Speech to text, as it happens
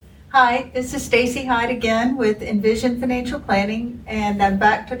Hi, this is Stacy Hyde again with Envision Financial Planning, and I'm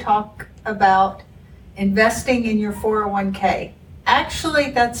back to talk about investing in your 401k.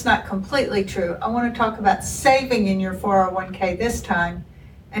 Actually, that's not completely true. I want to talk about saving in your 401k this time,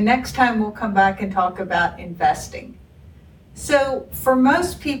 and next time we'll come back and talk about investing. So for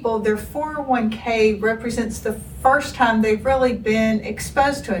most people, their 401k represents the first time they've really been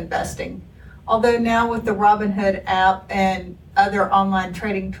exposed to investing. Although now with the Robinhood app and other online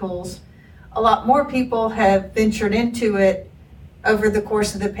trading tools, a lot more people have ventured into it over the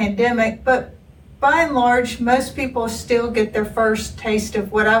course of the pandemic. But by and large, most people still get their first taste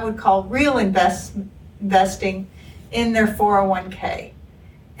of what I would call real investing in their 401k.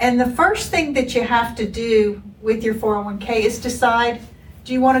 And the first thing that you have to do with your 401k is decide,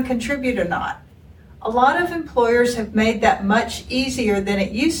 do you want to contribute or not? A lot of employers have made that much easier than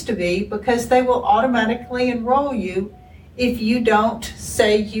it used to be because they will automatically enroll you if you don't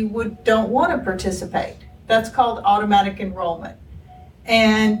say you don't want to participate. That's called automatic enrollment.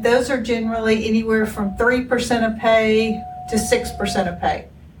 And those are generally anywhere from 3% of pay to 6% of pay.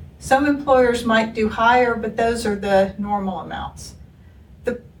 Some employers might do higher, but those are the normal amounts.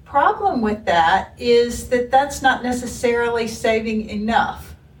 The problem with that is that that's not necessarily saving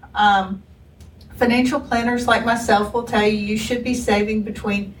enough. Financial planners like myself will tell you you should be saving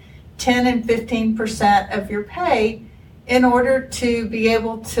between 10 and 15% of your pay in order to be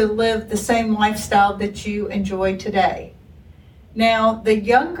able to live the same lifestyle that you enjoy today. Now, the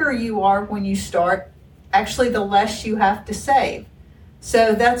younger you are when you start, actually the less you have to save.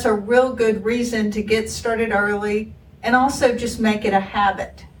 So that's a real good reason to get started early and also just make it a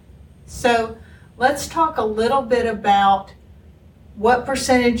habit. So let's talk a little bit about what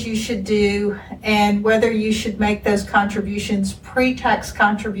percentage you should do and whether you should make those contributions pre-tax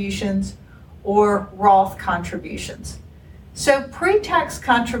contributions or Roth contributions. So pre-tax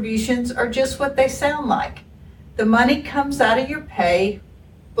contributions are just what they sound like. The money comes out of your pay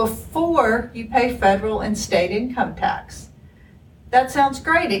before you pay federal and state income tax. That sounds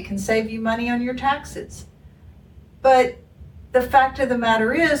great. It can save you money on your taxes. But the fact of the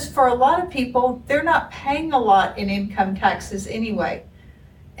matter is, for a lot of people, they're not paying a lot in income taxes anyway.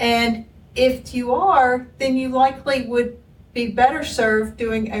 And if you are, then you likely would be better served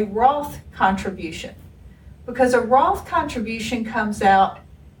doing a Roth contribution, because a Roth contribution comes out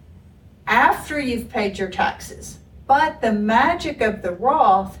after you've paid your taxes. But the magic of the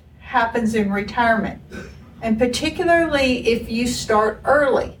Roth happens in retirement, and particularly if you start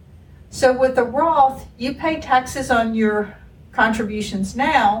early. So with the Roth, you pay taxes on your contributions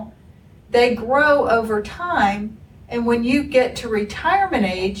now, they grow over time, and when you get to retirement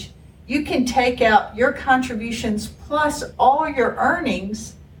age, you can take out your contributions plus all your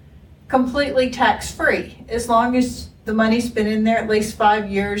earnings completely tax-free, as long as the money's been in there at least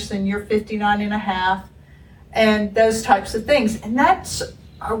 5 years and you're 59 and a half, and those types of things. And that's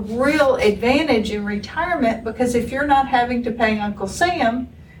a real advantage in retirement, because if you're not having to pay Uncle Sam,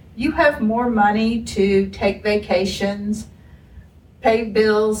 you have more money to take vacations, pay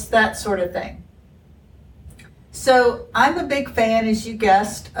bills, that sort of thing. So I'm a big fan, as you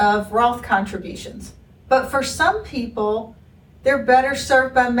guessed, of Roth contributions. But for some people, they're better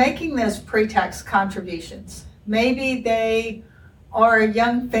served by making those pre-tax contributions. Maybe they are a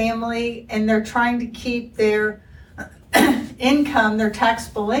young family and they're trying to keep their income, their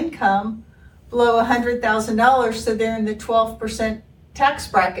taxable income, below $100,000, so they're in the 12% tax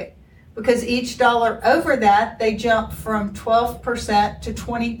bracket. Because each dollar over that, they jump from 12% to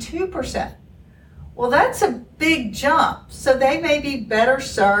 22%. Well, that's a big jump. So they may be better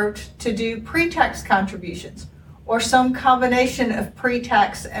served to do pre-tax contributions or some combination of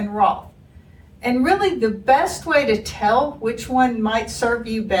pre-tax and Roth. And really the best way to tell which one might serve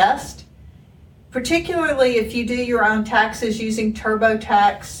you best, particularly if you do your own taxes using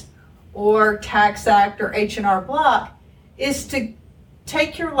TurboTax or TaxAct or H&R Block, is to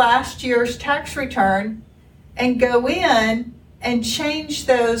take your last year's tax return and go in and change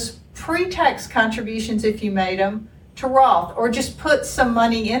those pre-tax contributions, if you made them, to Roth, or just put some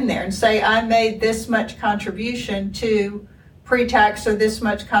money in there and say, I made this much contribution to pre-tax or this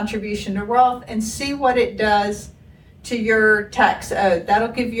much contribution to Roth, and see what it does to your tax owed. That'll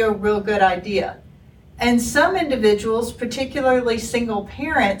give you a real good idea. And some individuals, particularly single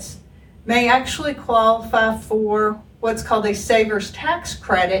parents, may actually qualify for what's called a saver's tax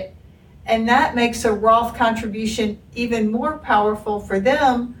credit, and that makes a Roth contribution even more powerful for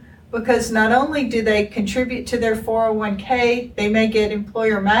them, because not only do they contribute to their 401k, they may get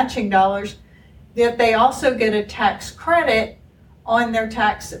employer matching dollars, yet they also get a tax credit on their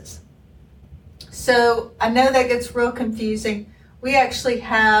taxes. So I know that gets real confusing. We actually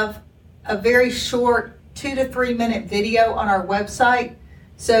have a very short 2 to 3 minute video on our website.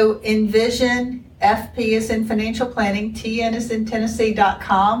 So Envision, FP is in financial planning, TN is in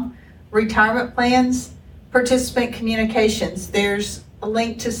Tennessee.com, retirement plans, participant communications. There's a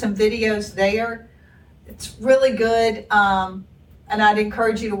link to some videos there. It's really good. And I'd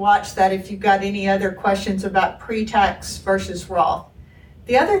encourage you to watch that if you've got any other questions about pre-tax versus Roth.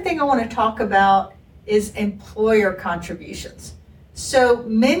 The other thing I want to talk about is employer contributions. So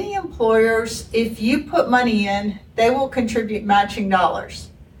many employers, if you put money in, they will contribute matching dollars.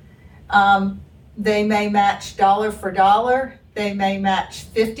 They may match dollar for dollar. They may match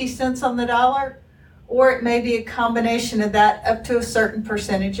 50 cents on the dollar, or it may be a combination of that up to a certain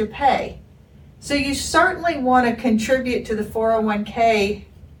percentage of pay. So you certainly want to contribute to the 401k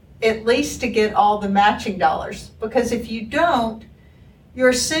at least to get all the matching dollars, because if you don't, you're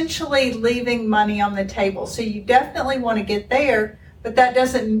essentially leaving money on the table. So you definitely want to get there, but that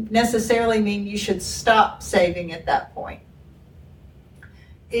doesn't necessarily mean you should stop saving at that point.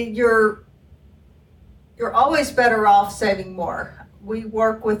 You're always better off saving more. We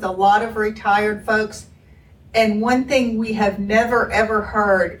work with a lot of retired folks, and one thing we have never ever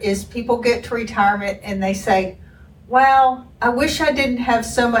heard is people get to retirement and they say, wow, I wish I didn't have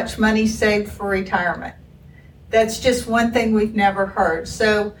so much money saved for retirement. That's just one thing we've never heard.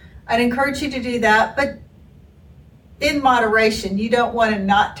 So I'd encourage you to do that, but in moderation. You don't want to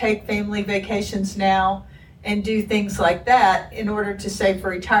not take family vacations now and do things like that in order to save for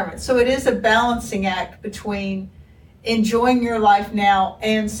retirement. So it is a balancing act between enjoying your life now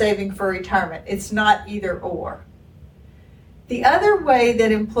and saving for retirement. It's not either or. The other way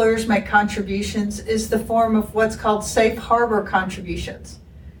that employers make contributions is the form of what's called safe harbor contributions.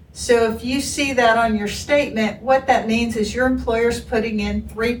 So if you see that on your statement, what that means is your employer's putting in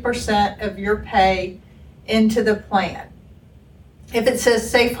 3% of your pay into the plan. If it says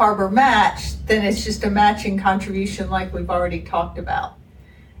safe harbor match, then it's just a matching contribution like we've already talked about.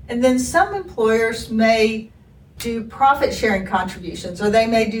 And then some employers may do profit sharing contributions, or they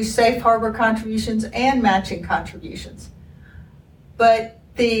may do safe harbor contributions and matching contributions. But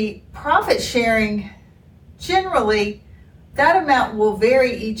the profit sharing, generally, that amount will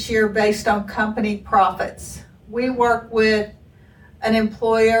vary each year based on company profits. We work with an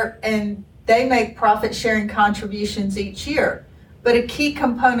employer and they make profit sharing contributions each year. But a key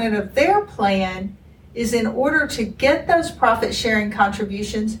component of their plan is in order to get those profit sharing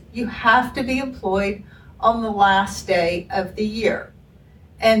contributions, you have to be employed on the last day of the year.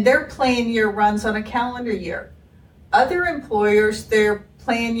 And their plan year runs on a calendar year. Other employers, their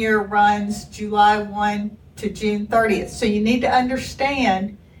plan year runs July 1 to June 30th. So you need to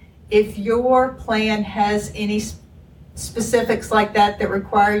understand if your plan has any specifics like that that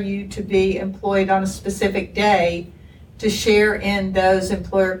require you to be employed on a specific day to share in those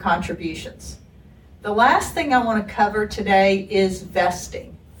employer contributions. The last thing I want to cover today is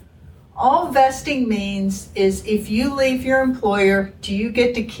vesting. All vesting means is if you leave your employer, do you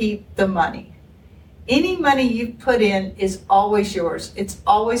get to keep the money? Any money you put in is always yours. It's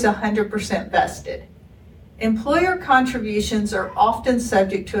always 100% vested. Employer contributions are often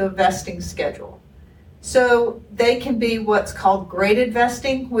subject to a vesting schedule. So they can be what's called graded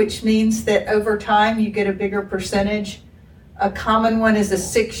vesting, which means that over time you get a bigger percentage. A common one is a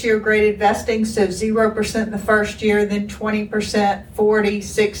 6-year graded vesting, so 0% in the first year, then 20%, 40,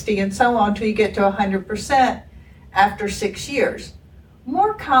 60, and so on until you get to 100% after 6 years.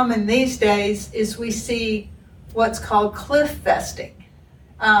 More common these days is we see what's called cliff vesting.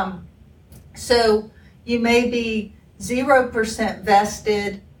 So you may be 0%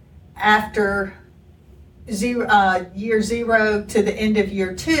 vested after year 0 to the end of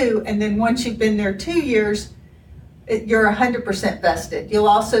year 2, and then once you've been there 2 years, you're 100% vested. You'll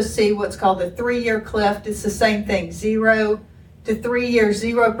also see what's called the 3-year cliff. It's the same thing, 0 to 3 years,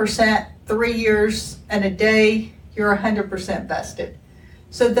 0%, 3 years and a day, you're 100% vested.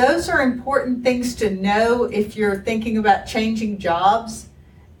 So those are important things to know if you're thinking about changing jobs.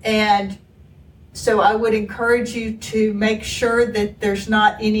 And so I would encourage you to make sure that there's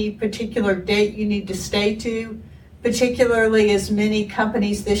not any particular date you need to stay to, particularly as many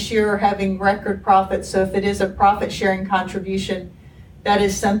companies this year are having record profits. So if it is a profit sharing contribution, that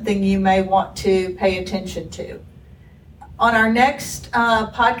is something you may want to pay attention to. On our next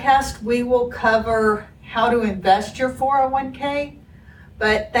podcast, we will cover how to invest your 401k.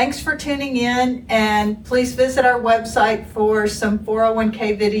 But thanks for tuning in, and please visit our website for some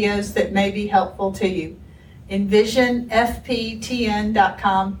 401k videos that may be helpful to you.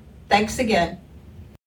 EnvisionFPTN.com. Thanks again.